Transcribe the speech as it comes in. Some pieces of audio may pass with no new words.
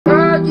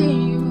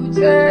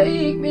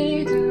take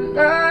me to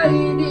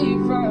light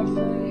if I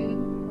fail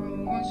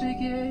once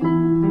again?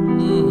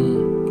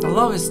 I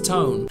love his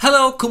tone.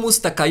 Hello,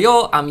 kumusta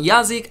kayo? I'm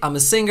Yazik. I'm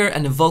a singer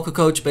and a vocal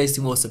coach based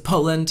in Warsaw,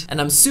 Poland.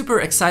 And I'm super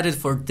excited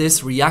for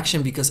this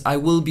reaction because I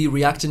will be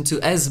reacting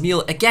to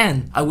Esmil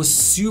again. I was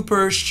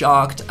super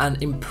shocked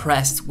and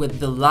impressed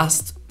with the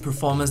last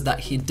performance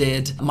that he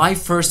did, my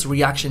first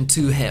reaction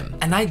to him,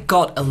 and I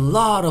got a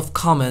lot of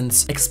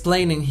comments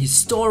explaining his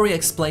story,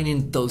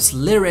 explaining those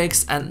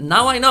lyrics, and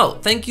now I know.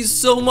 Thank you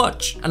so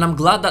much. And I'm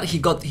glad that he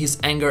got his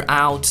anger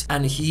out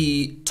and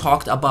he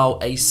talked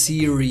about a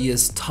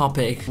serious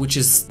topic, which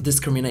is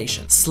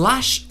discrimination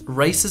slash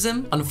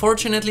racism.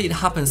 Unfortunately, it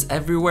happens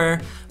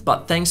everywhere,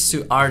 but thanks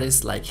to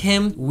artists like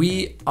him,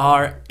 we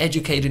are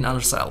educating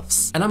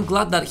ourselves. And I'm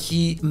glad that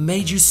he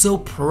made you so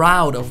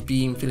proud of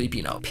being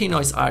Filipino.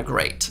 Pinoys are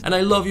great. And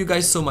I love you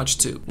guys so much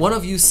too. One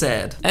of you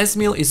said,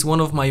 Esmil is one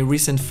of my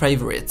recent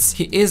favorites.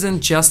 He isn't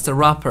just a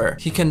rapper.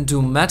 He can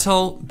do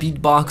metal,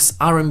 beatbox,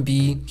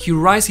 R&B. He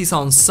writes his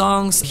own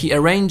songs, he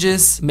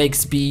arranges,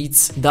 makes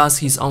beats, does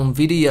his own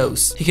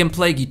videos. He can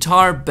play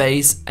guitar,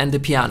 bass, and the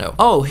piano.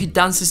 Oh, he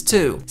dances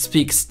too.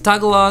 Speaks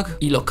Tagalog,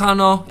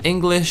 Ilocano,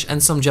 English,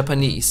 and some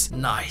Japanese.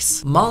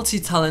 Nice.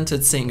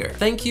 Multi-talented singer.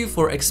 Thank you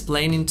for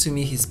explaining to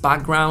me his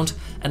background,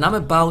 and I'm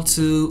about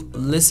to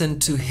listen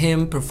to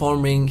him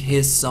performing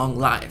his song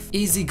live.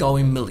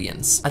 Easygoing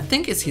Millions. I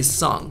think it's his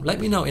song. Let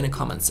me know in the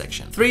comment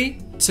section. 3,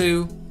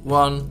 2,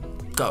 1,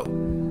 go.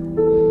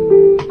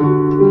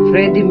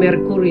 Freddie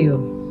Mercurio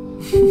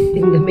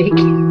in the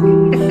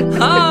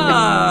making.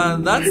 Ah,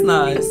 that's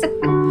nice.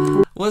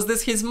 Was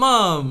this his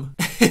mom?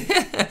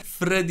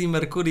 Freddie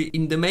Mercury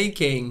in the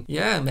making.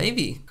 Yeah,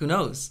 maybe. Who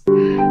knows?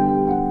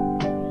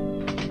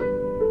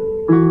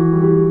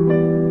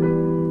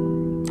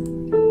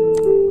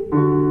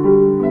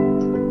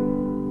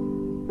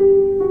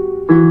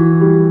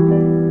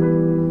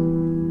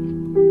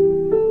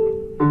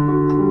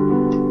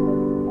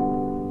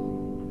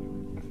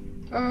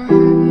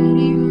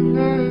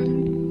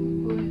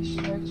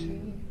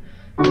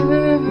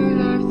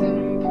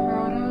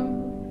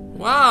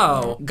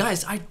 Wow,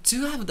 guys, I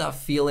do have that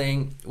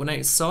feeling when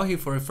I saw him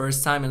for the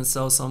first time and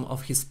saw some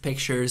of his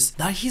pictures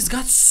that he's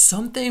got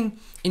something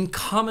in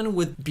common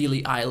with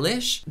Billie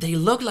Eilish. They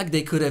look like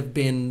they could have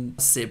been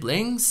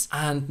siblings,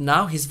 and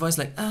now his voice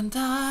like da,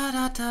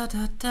 da, da,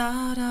 da,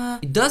 da, da.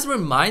 It does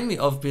remind me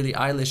of Billie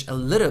Eilish a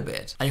little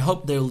bit. I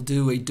hope they'll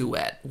do a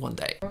duet one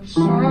day.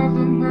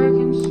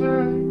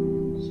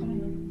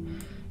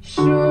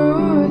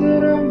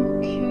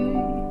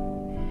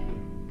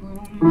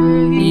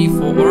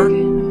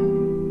 E4.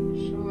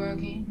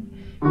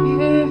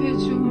 Give it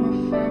to my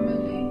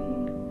family,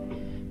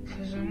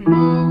 'cause I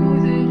know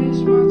that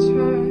it's my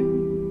turn,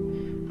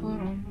 but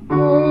I'm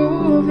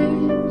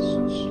moving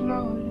so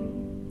slowly.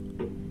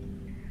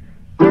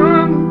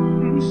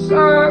 I'm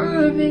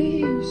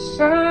sorry,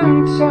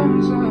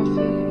 sometimes I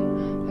feel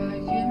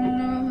like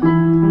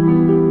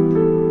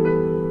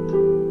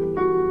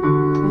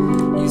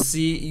You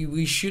see,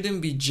 we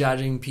shouldn't be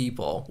judging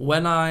people.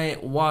 When I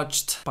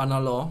watched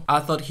Panalo, I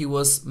thought he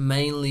was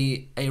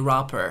mainly a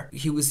rapper.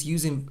 He was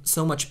using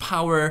so much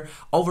power,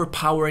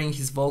 overpowering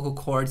his vocal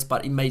cords,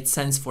 but it made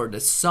sense for the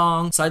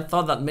song. So I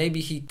thought that maybe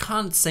he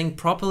can't sing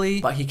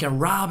properly, but he can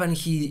rap, and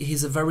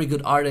he's a very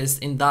good artist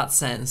in that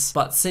sense.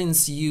 But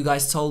since you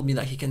guys told me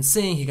that he can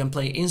sing, he can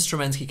play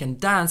instruments, he can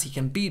dance, he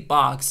can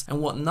beatbox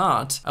and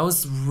whatnot, I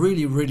was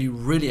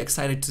really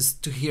excited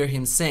to hear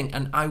him sing,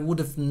 and I would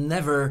have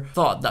never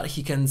thought that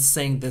he can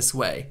sing this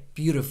way.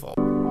 Beautiful.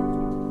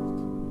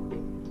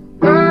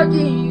 How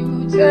can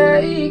you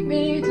take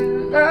me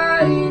to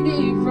light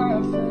if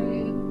I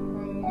fail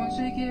once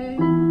again?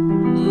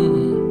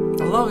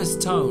 I love his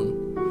tone.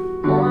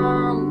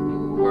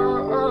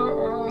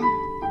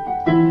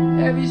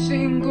 Every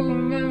single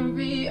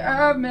memory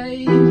I've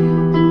made,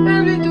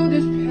 every through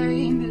this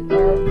pain that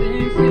I've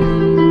been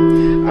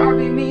feeling. I'll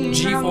be me,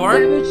 G4.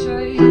 never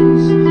change.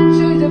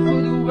 Chasing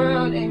for the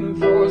world, aiming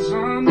for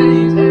some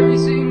days. Every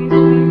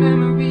single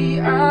memory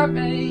I've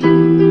made,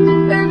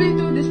 every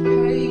through this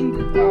pain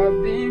that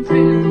I've been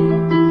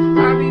feeling.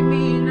 I'll be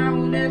me and I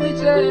will never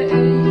change.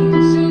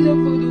 Chasing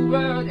for the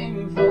world,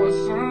 aiming for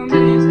some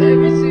days.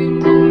 Every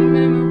single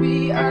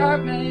memory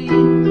I've made,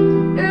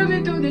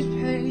 every through this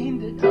pain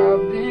that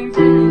I've been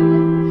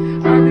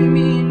feeling. I'll be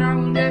me and I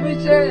will never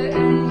change.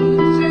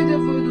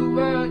 Chasing for the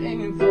world,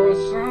 aiming for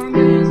some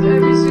days.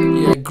 Every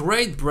single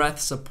Great breath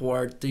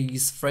support.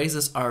 These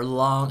phrases are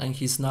long and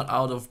he's not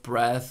out of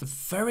breath.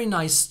 Very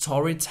nice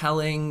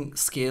storytelling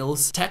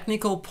skills.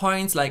 Technical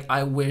points, like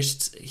I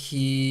wished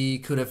he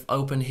could have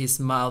opened his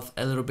mouth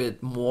a little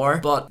bit more.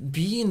 But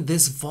being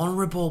this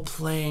vulnerable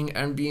playing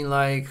and being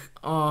like,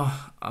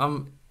 oh,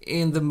 I'm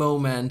in the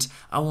moment,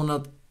 I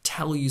wanna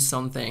tell you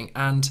something,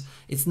 and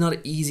it's not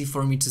easy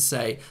for me to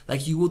say.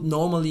 Like, you would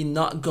normally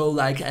not go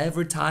like,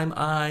 every time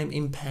I'm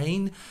in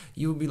pain,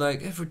 you would be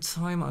like, every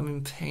time I'm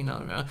in pain. I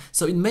don't know.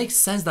 So it makes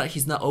sense that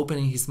he's not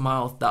opening his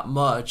mouth that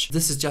much.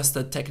 This is just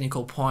a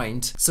technical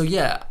point. So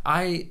yeah,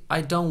 I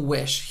don't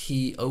wish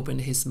he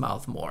opened his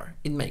mouth more.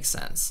 It makes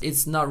sense.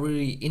 It's not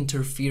really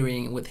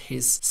interfering with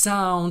his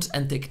sound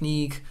and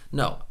technique.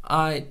 No,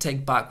 I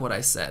take back what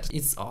I said.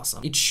 It's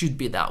awesome. It should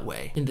be that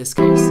way in this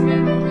case.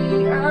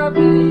 Memory I've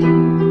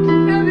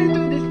been living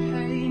through this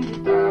pain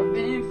that I've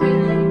been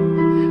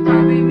feeling.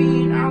 I've been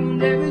mean, I will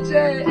never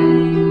change.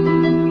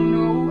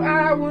 No,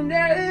 I will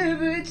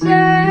never change.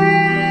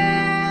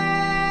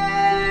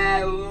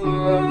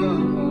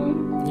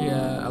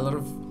 Yeah, a lot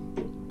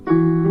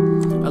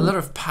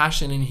of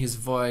passion in his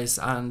voice,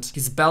 and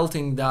he's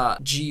belting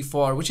that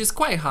G4, which is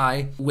quite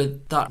high,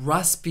 with that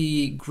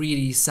raspy,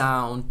 greedy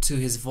sound to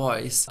his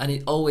voice, and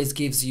it always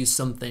gives you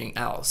something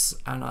else,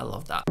 and I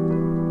love that.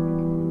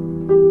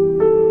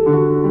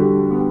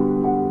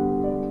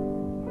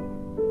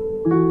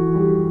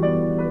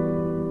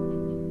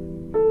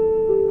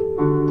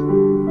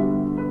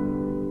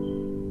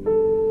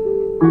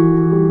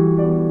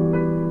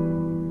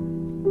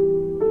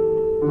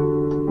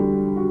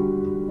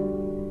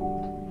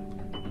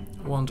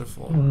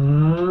 Wonderful.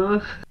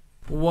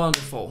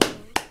 Wonderful.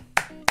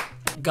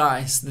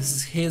 Guys, this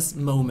is his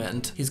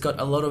moment. He's got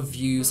a lot of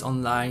views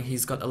online.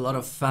 He's got a lot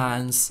of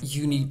fans.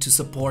 You need to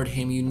support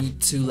him. You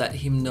need to let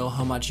him know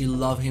how much you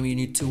love him. You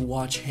need to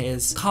watch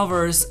his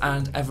covers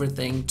and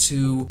everything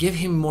to give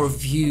him more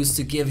views,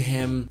 to give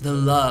him the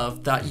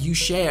love that you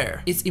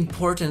share. It's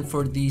important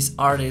for these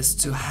artists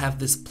to have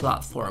this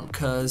platform,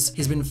 because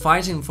he's been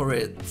fighting for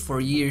it for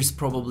years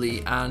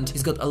probably, and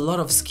he's got a lot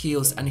of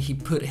skills, and he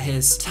put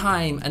his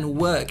time and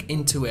work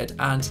into it,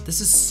 and this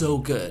is so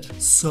good.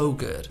 So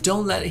good.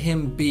 Don't let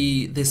him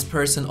be this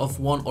person of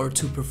 1 or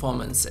 2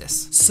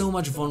 performances. So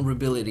much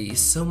vulnerability,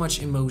 so much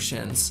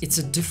emotions. It's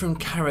a different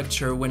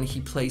character when he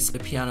plays the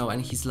piano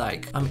and he's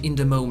like, I'm in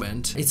the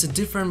moment. It's a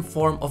different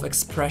form of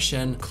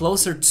expression,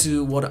 closer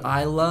to what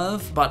I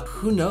love, but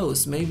who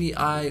knows, maybe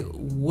I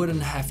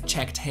wouldn't have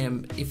checked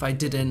him if I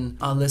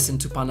didn't listen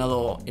to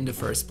Panelo in the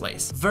first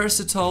place.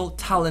 Versatile,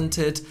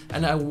 talented,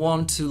 and I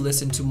want to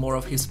listen to more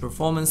of his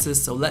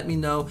performances, so let me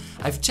know.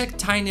 I've checked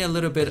tiny a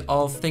little bit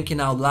of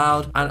Thinking Out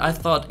Loud, and I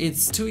thought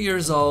it's 2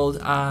 years old,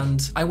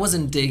 and I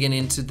wasn't digging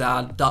into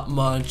that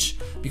much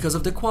because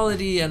of the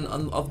quality and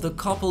of the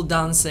couple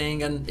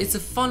dancing, and it's a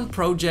fun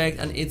project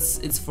and it's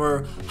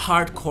for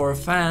hardcore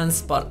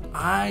fans, but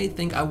I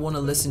think I want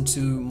to listen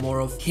to more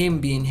of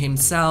him being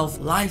himself,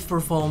 live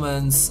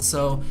performance.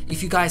 So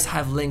if you guys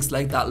have links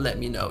like that, let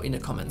me know in the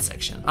comment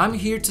section. I'm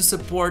here to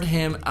support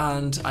him,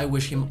 and I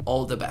wish him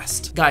all the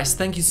best. Guys,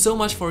 thank you so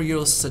much for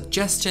your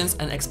suggestions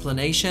and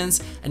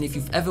explanations, and if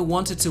you've ever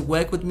wanted to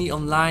work with me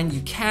online, you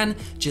can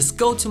just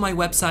go to my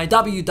website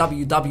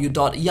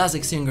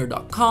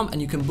www.yaziksinger.com,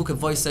 and you can book a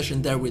voice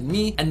session there with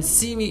me and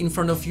see me in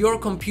front of your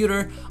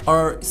computer,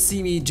 or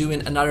see me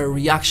doing another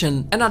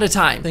reaction another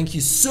time. Thank you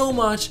so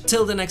much.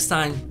 Till the next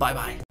time, bye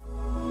bye.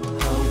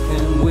 How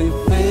can we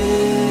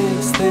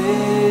fix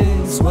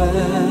things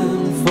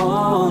when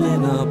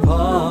falling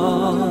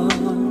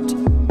apart?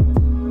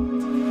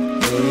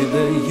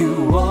 Either you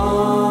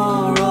are